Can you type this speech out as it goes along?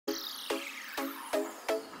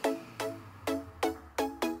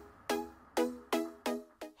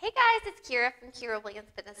it's Kyra from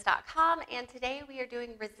KyraWilliamsFitness.com, and today we are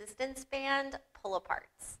doing resistance band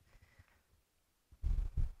pull-aparts.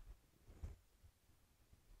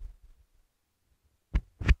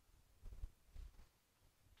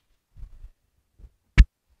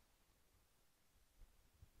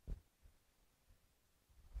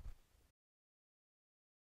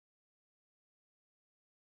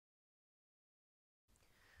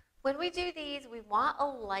 When we do these, we want a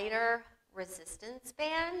lighter resistance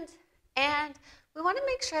band, and we want to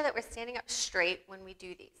make sure that we're standing up straight when we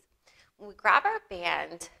do these. When we grab our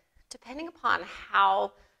band, depending upon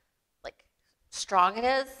how strong it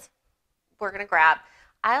is, we're going to grab.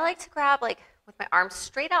 I like to grab with my arms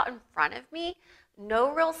straight out in front of me,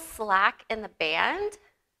 no real slack in the band,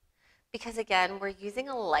 because again, we're using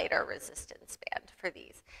a lighter resistance band for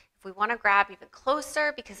these. If we want to grab even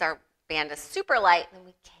closer because our band is super light, then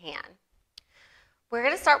we can. We're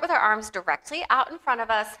going to start with our arms directly out in front of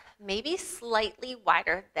us, maybe slightly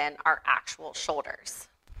wider than our actual shoulders.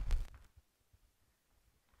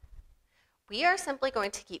 We are simply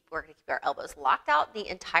going to keep our elbows locked out the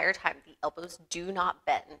entire time. The elbows do not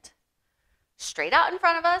bend. Straight out in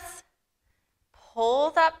front of us,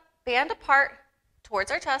 pull that band apart towards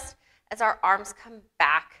our chest as our arms come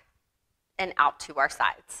back and out to our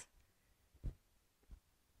sides.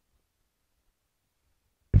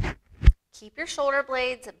 Keep your shoulder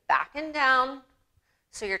blades back and down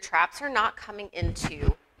so your traps are not coming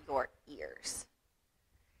into your ears.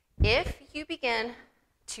 If you begin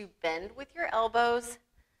to bend with your elbows,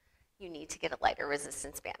 you need to get a lighter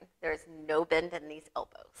resistance band. There is no bend in these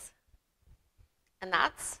elbows. And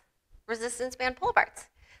that's resistance band pull-aparts.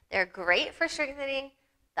 They're great for strengthening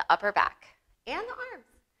the upper back and the arms.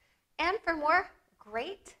 And for more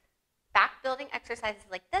great back building exercises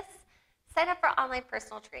like this, sign up for online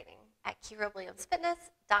personal training at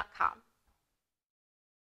KyraWilliamsFitness.com.